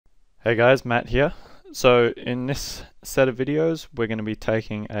Hey guys, Matt here. So in this set of videos we're going to be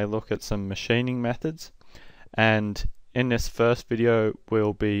taking a look at some machining methods, and in this first video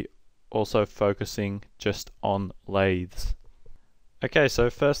we'll be also focusing just on lathes. Okay,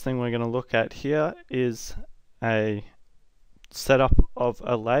 so first thing we're going to look at here is a setup of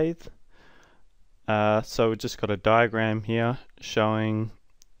a lathe. So we've just got a diagram here showing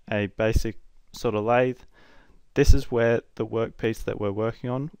a basic sort of lathe. This is where the workpiece that we're working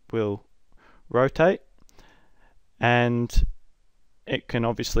on will rotate, and it can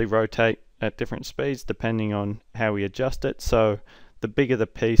obviously rotate at different speeds depending on how we adjust it. So the bigger the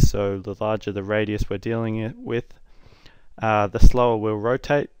piece, so the larger the radius we're dealing with, the slower we'll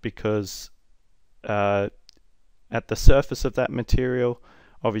rotate, because at the surface of that material,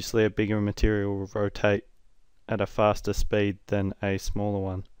 obviously a bigger material will rotate at a faster speed than a smaller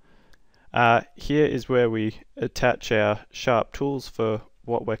one. Here is where we attach our sharp tools for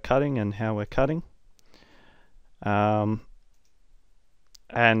what we're cutting and how we're cutting. And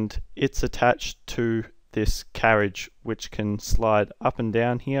it's attached to this carriage, which can slide up and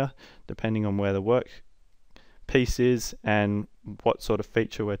down here depending on where the work piece is and what sort of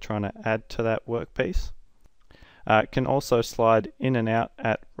feature we're trying to add to that workpiece. It can also slide in and out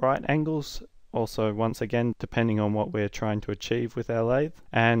at right angles, also once again depending on what we're trying to achieve with our lathe.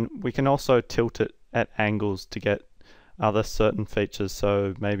 And we can also tilt it at angles to get other certain features,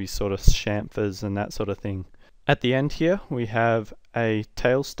 so maybe sort of chamfers and that sort of thing. At the end here we have a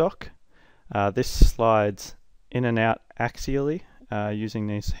tailstock. This slides in and out axially using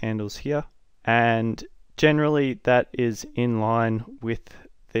these handles here, and generally that is in line with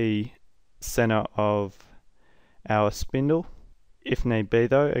the center of our spindle. If need be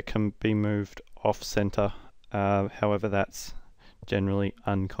though, it can be moved off center, however that's generally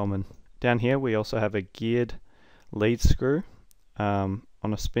uncommon. Down here we also have a geared lead screw on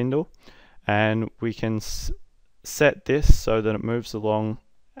a spindle, and we can set this so that it moves along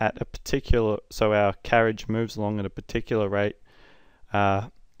at a particular, so our carriage moves along at a particular rate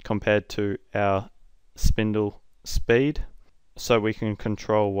compared to our spindle speed, so we can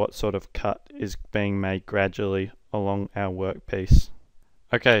control what sort of cut is being made gradually along our workpiece.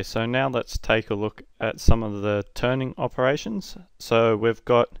 Okay, so now let's take a look at some of the turning operations. So we've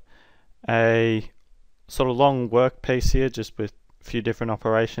got a sort of long workpiece here just with a few different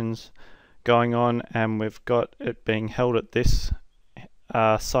operations going on, and we've got it being held at this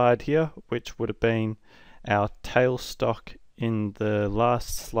side here, which would have been our tailstock in the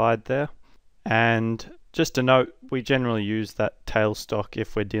last slide there. And just a note, we generally use that tailstock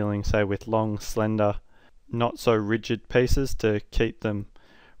if we're dealing, say, with long, slender, not so rigid pieces, to keep them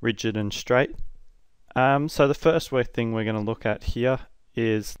rigid and straight. So the first thing we're going to look at here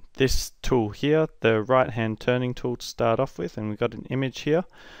is this tool here, the right hand turning tool to start off with, and we've got an image here.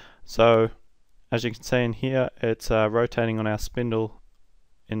 So as you can see in here, it's rotating on our spindle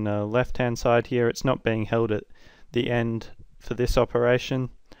in the left hand side here. It's not being held at the end for this operation,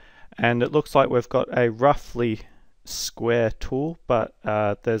 and it looks like we've got a roughly square tool, but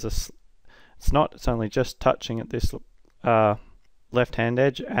it's only just touching at this left hand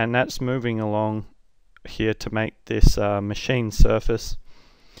edge, and that's moving along here to make this machine surface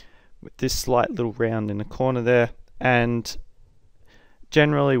with this slight little round in the corner there. And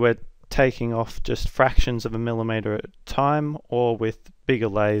generally we're taking off just fractions of a millimeter at a time, or with bigger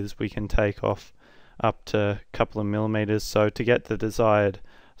lathes we can take off up to a couple of millimeters. So to get the desired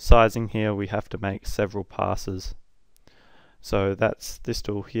sizing here we have to make several passes. So that's this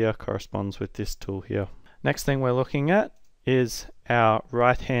tool here corresponds with this tool here. Next thing we're looking at is our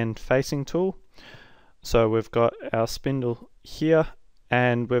right hand facing tool. So we've got our spindle here,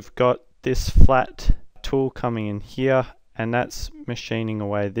 and we've got this flat tool coming in here, and that's machining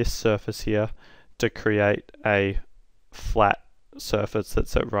away this surface here to create a flat surface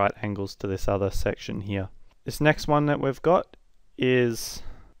that's at right angles to this other section here. This next one that we've got is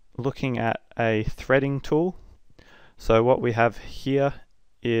looking at a threading tool. So what we have here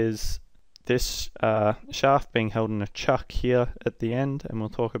is this shaft being held in a chuck here at the end, and we'll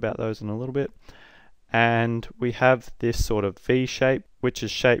talk about those in a little bit. And we have this sort of V shape, which is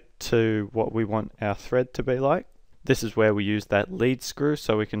shaped to what we want our thread to be like. This is where we use that lead screw,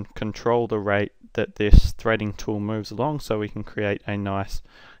 so we can control the rate that this threading tool moves along, so we can create a nice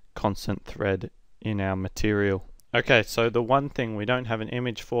constant thread in our material. Okay, so the one thing we don't have an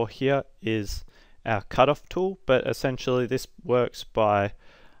image for here is our cutoff tool, but essentially this works by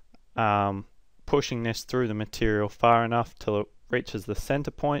pushing this through the material far enough till it reaches the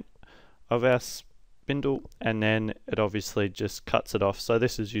center point of our spindle, and then it obviously just cuts it off. So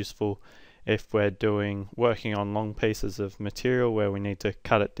this is useful if we're working on long pieces of material where we need to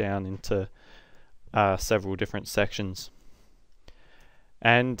cut it down into several different sections.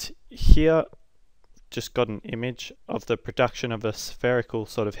 And here just got an image of the production of a spherical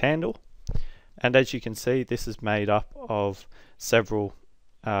sort of handle, and as you can see, this is made up of several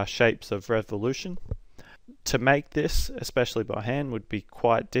shapes of revolution. To make this, especially by hand, would be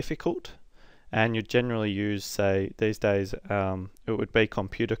quite difficult, and you generally use, say these days, it would be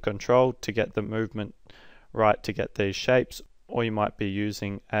computer controlled to get the movement right to get these shapes, or you might be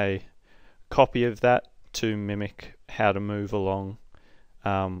using a copy of that to mimic how to move along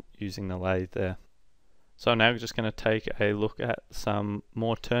using the lathe there. So now we're just going to take a look at some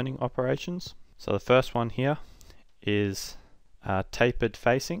more turning operations. So the first one here is tapered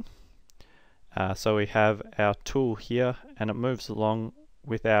facing. So we have our tool here and it moves along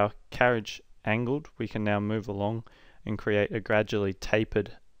with our carriage angled. We can now move along and create a gradually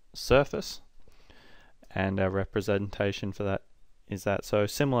tapered surface, and our representation for that is that. So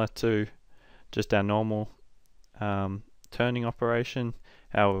similar to just our normal turning operation,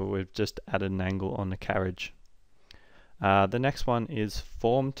 however we've just added an angle on the carriage. The next one is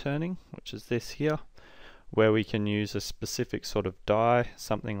form turning, which is this here, where we can use a specific sort of die,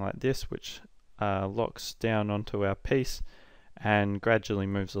 something like this, which locks down onto our piece and gradually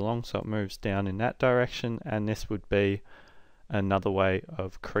moves along, so it moves down in that direction, and this would be another way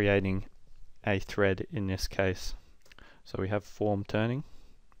of creating a thread in this case. So we have form turning.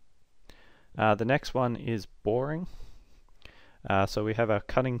 The next one is boring. So we have our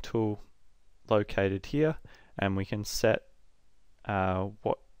cutting tool located here, and we can set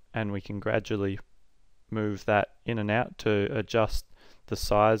and we can gradually move that in and out to adjust the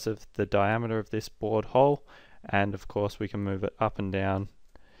size of the diameter of this bored hole, and of course we can move it up and down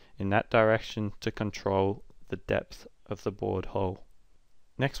in that direction to control the depth of the bored hole.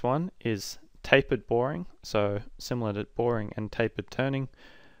 Next one is tapered boring. So similar to boring and tapered turning,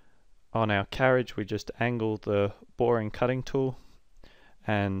 on our carriage we just angle the boring cutting tool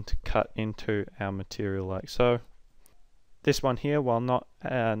and cut into our material like so. This one here, while not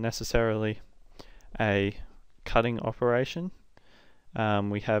necessarily a cutting operation,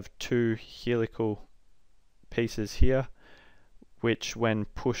 we have two helical pieces here which, when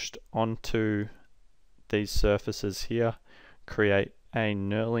pushed onto these surfaces here, create a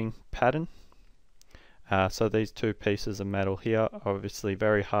knurling pattern. So these two pieces of metal here are obviously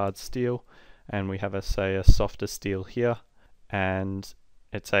very hard steel, and we have a softer steel here, and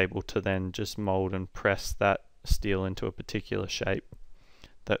it's able to then just mold and press that steel into a particular shape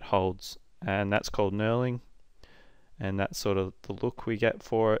that holds, and that's called knurling, and that's sort of the look we get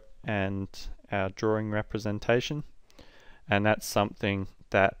for it and our drawing representation. And that's something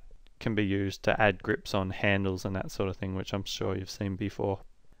that can be used to add grips on handles and that sort of thing, which I'm sure you've seen before.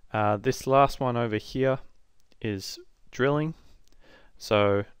 This last one over here is drilling.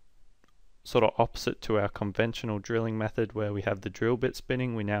 So sort of opposite to our conventional drilling method where we have the drill bit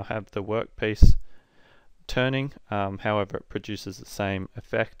spinning, we now have the workpiece turning. However, it produces the same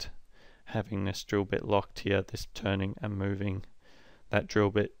effect, having this drill bit locked here, this turning and moving that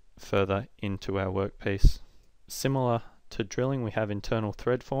drill bit further into our workpiece. Similar to drilling, we have internal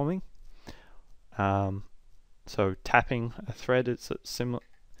thread forming. So tapping a thread, it's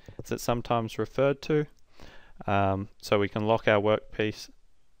sometimes referred to. So we can lock our workpiece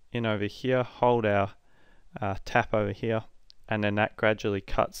in over here, hold our tap over here, and then that gradually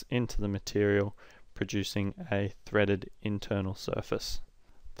cuts into the material, producing a threaded internal surface.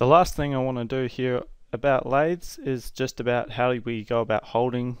 The last thing I want to do here about lathes is just about how we go about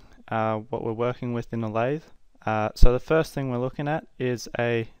holding what we're working with in a lathe. So the first thing we're looking at is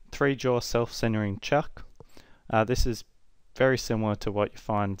a 3-jaw self-centering chuck. This is very similar to what you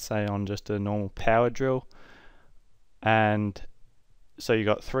find, say, on just a normal power drill. And so you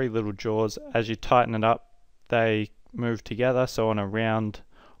got 3 little jaws. As you tighten it up, they move together. So on a round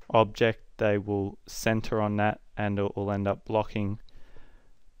object, they will center on that, and it will end up locking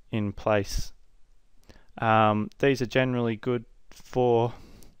in place. These are generally good for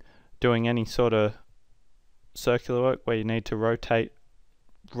doing any sort of circular work where you need to rotate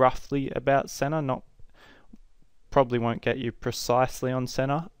roughly about center. Probably won't get you precisely on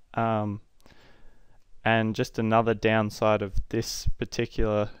center. And just another downside of this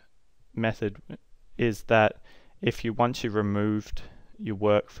particular method is that once you've removed your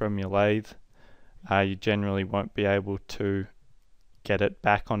work from your lathe, you generally won't be able to get it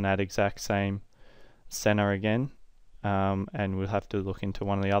back on that exact same center again. And we'll have to look into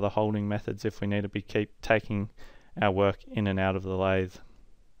one of the other holding methods if we need to keep taking our work in and out of the lathe.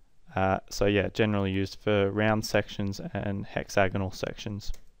 So yeah, generally used for round sections and hexagonal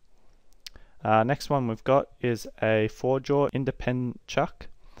sections. Next one we've got is a 4-jaw independent chuck.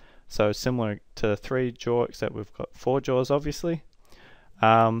 So similar to the 3-jaw, except we've got 4 jaws obviously.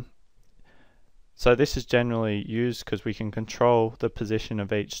 So this is generally used because we can control the position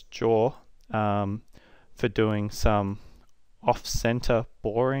of each jaw for doing some off-center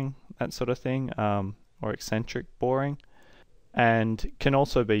boring, that sort of thing, or eccentric boring, and can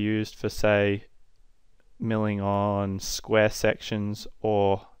also be used for, say, milling on square sections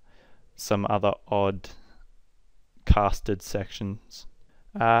or some other odd casted sections.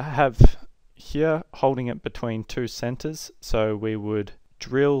 Have here holding it between 2 centers, so we would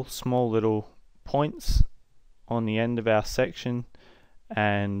drill small little points on the end of our section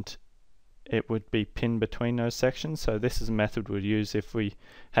and it would be pinned between those sections. So this is a method we'd use if we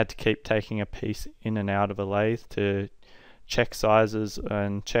had to keep taking a piece in and out of a lathe to check sizes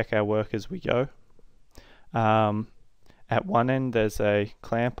and check our work as we go. At one end there's a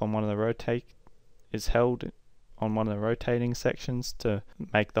clamp on one of the held on one of the rotating sections to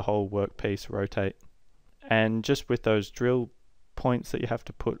make the whole workpiece rotate. And just with those drill points that you have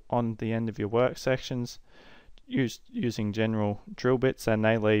to put on the end of your work sections, using general drill bits, and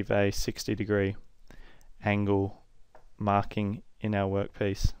they leave a 60-degree angle marking in our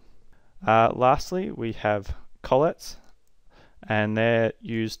workpiece. Lastly, we have collets, and they're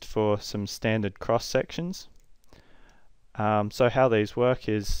used for some standard cross sections. So how these work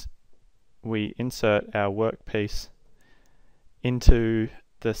is we insert our workpiece into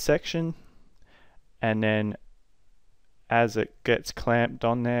the section, and then as it gets clamped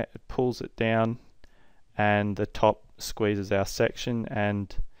on there, it pulls it down and the top squeezes our section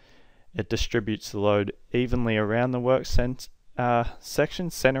and it distributes the load evenly around the work section,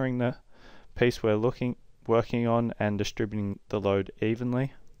 centering the piece we're working on and distributing the load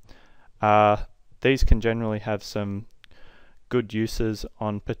evenly. These can generally have some good uses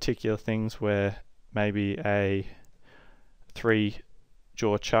on particular things where maybe a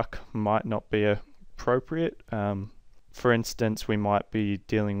 3-jaw chuck might not be appropriate. For instance, we might be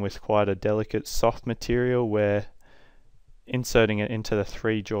dealing with quite a delicate soft material where inserting it into the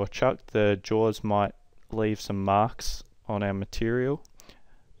 3-jaw chuck, the jaws might leave some marks on our material.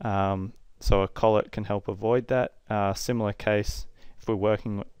 So a collet can help avoid that. Similar case, if we're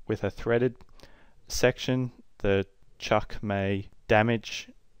working with a threaded section, the chuck may damage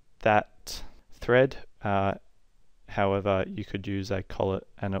that thread. However, you could use a collet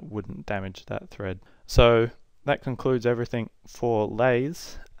and it wouldn't damage that thread. So that concludes everything for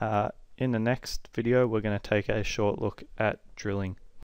lathes. In the next video, we're going to take a short look at drilling.